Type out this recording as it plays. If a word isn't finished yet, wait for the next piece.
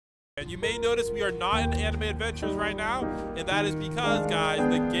And you may notice we are not in Anime Adventures right now, and that is because, guys,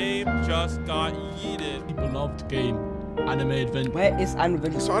 the game just got yeeted. Beloved game, Anime Adventures. Where is Anime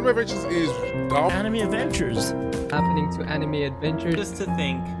Adventures? So Anime Adventures is dumb. Anime Adventures. Happening to Anime Adventures. Just to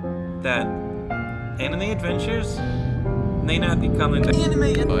think that Anime Adventures may not be coming to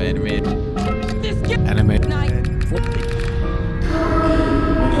Anime. Oh, anime.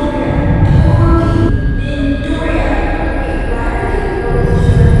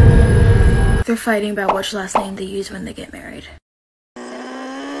 They're fighting about which last name they use when they get married.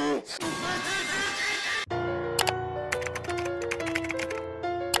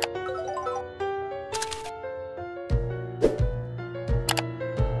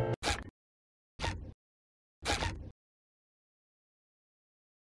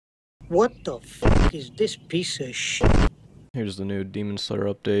 What the f is this piece of shit? Here's the new Demon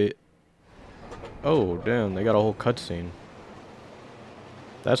Slayer update. Oh, damn, they got a whole cutscene.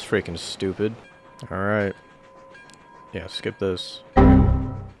 That's freaking stupid. Alright. Yeah, skip this.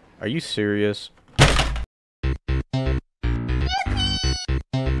 Are you serious?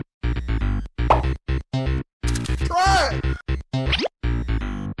 Try!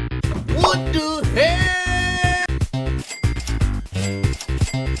 What the hell?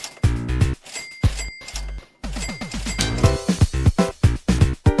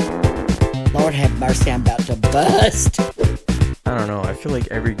 Lord have mercy, I'm about to bust. I don't know, I feel like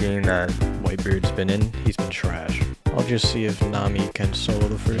every game that Whitebeard's been in, he's been trash. I'll just see if Nami can solo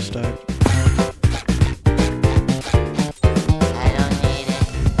the first act. I don't need it.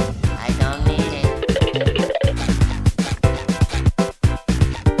 I don't need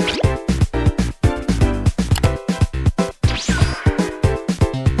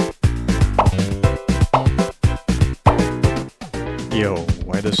it. Yo,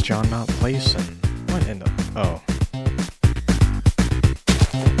 why does John not place him? What in the... Oh.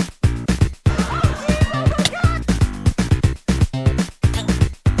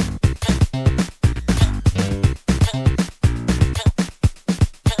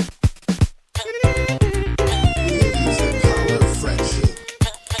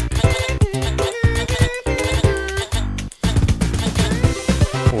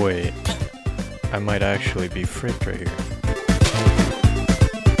 Wait, I might actually be fricked right here.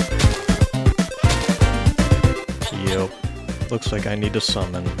 Yep, looks like I need to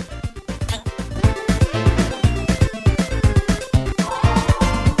summon.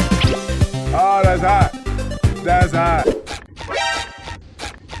 Oh, that's hot. That's hot.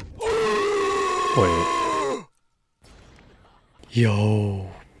 Wait. Yo,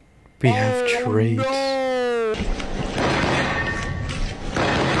 we have traits.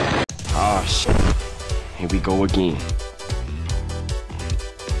 Ah, shit. Here we go again.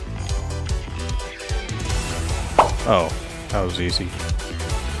 Oh, that was easy.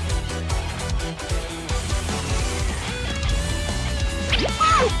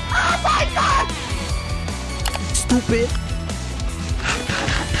 Oh my god! Stupid.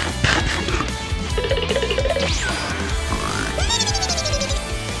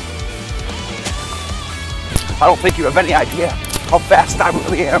 I don't think you have any idea how fast I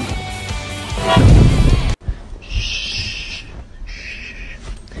really am. Shh.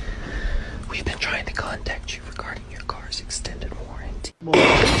 We've been trying to contact you regarding your car's extended warranty. Oh my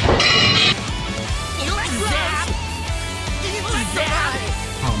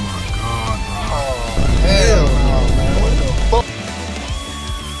god, bro. Oh, hell no, man. What the fuck?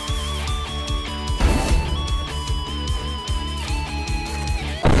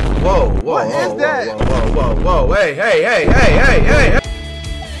 Whoa, whoa, what is that? Whoa, hey, hey.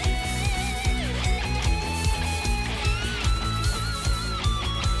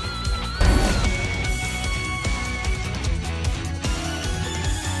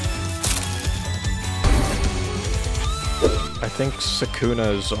 I think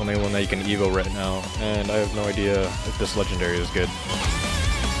Sakuna is the only one that you can evo right now, and I have no idea if this legendary is good.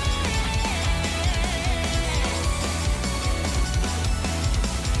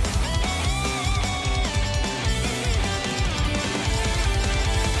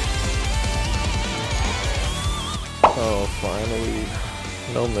 Oh, finally.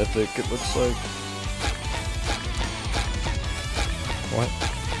 No mythic, it looks like. What?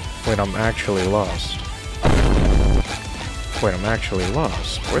 Wait, I'm actually lost. Wait, I'm actually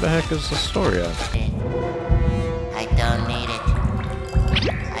lost. Where the heck is the story at? I don't need it.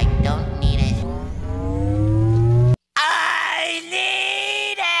 I don't need it. I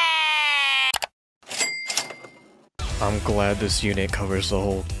need it! I'm glad this unit covers the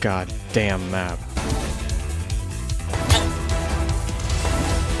whole goddamn map.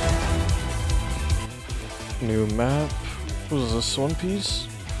 New map? Was this One Piece?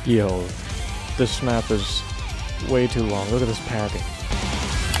 Yo, this map is way too long. Look at this padding.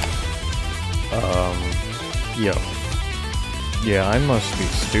 Yo. Yeah, I must be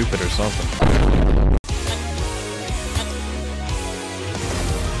stupid or something.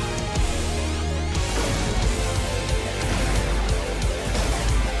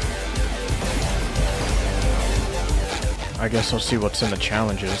 I guess I'll see what's in the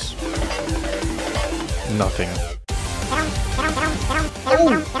challenges. Nothing.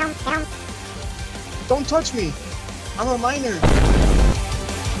 Oh! Don't touch me! I'm a minor!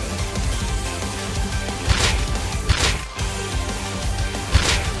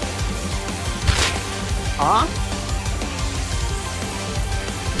 Huh?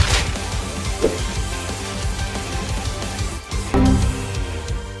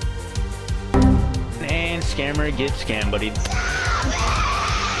 And scammer gets scam buddy.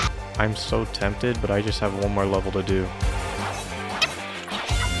 I'm so tempted, but I just have one more level to do.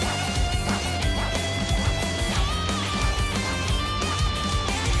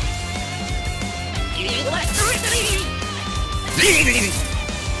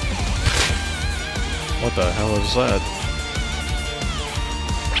 What the hell is that?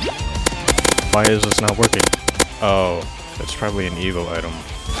 Why is this not working? Oh, it's probably an evil item.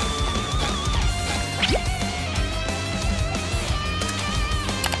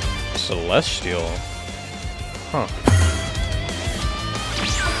 Celestial? Huh.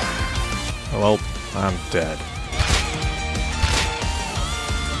 Well, I'm dead.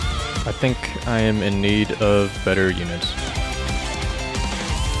 I think I am in need of better units.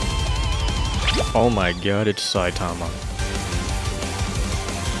 Oh my god, it's Saitama.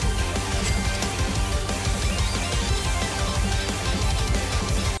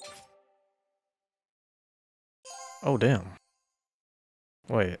 Oh damn.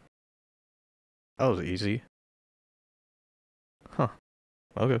 Wait. That was easy. Huh.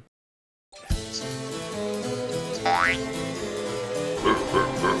 Okay.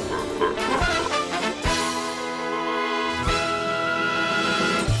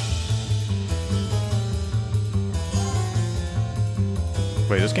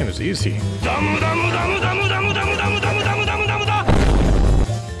 Wait, this game is easy.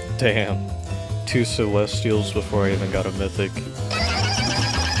 Damn. 2 Celestials before I even got a Mythic.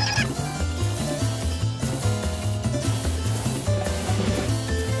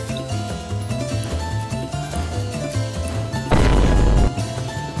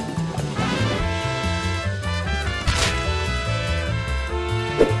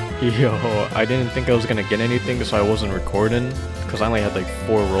 Yo, I didn't think I was gonna get anything, so I wasn't recording, because I only had like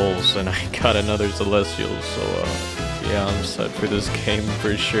 4 rolls, and I got another Celestial, so yeah, I'm set for this game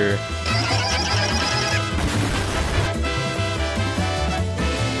for sure.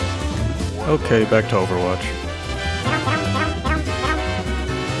 Okay, back to Overwatch.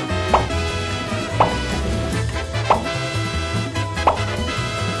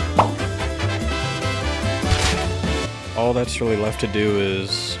 All that's really left to do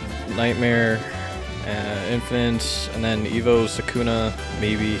is Nightmare, Infinite, and then Evo, Sakuna,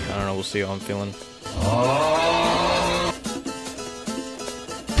 maybe. I don't know, we'll see how I'm feeling.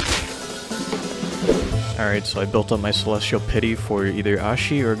 Alright, so I built up my Celestial Pity for either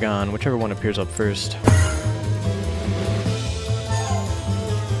Ashi or Gon, whichever one appears up first.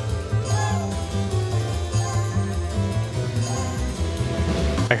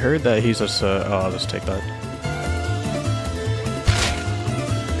 I heard that he's a oh, I'll just take that.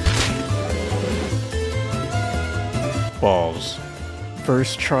 Balls.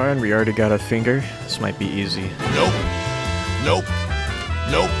 First try and we already got a finger. This might be easy. Nope. Nope.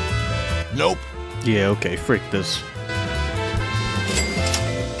 Nope. Nope. Yeah, okay, freak this.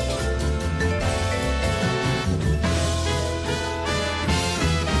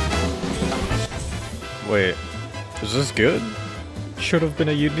 Wait, is this good? Should have been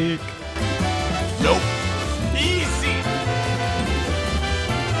a unique. Nope. Easy.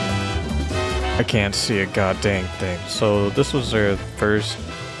 I can't see a goddamn thing. So this was their first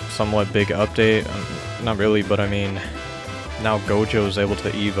somewhat big update. Not really, but I mean, now Gojo is able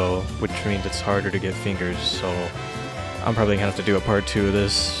to Evo, which means it's harder to get fingers, so I'm probably gonna have to do a part 2 of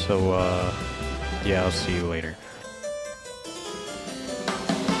this, so yeah, I'll see you later.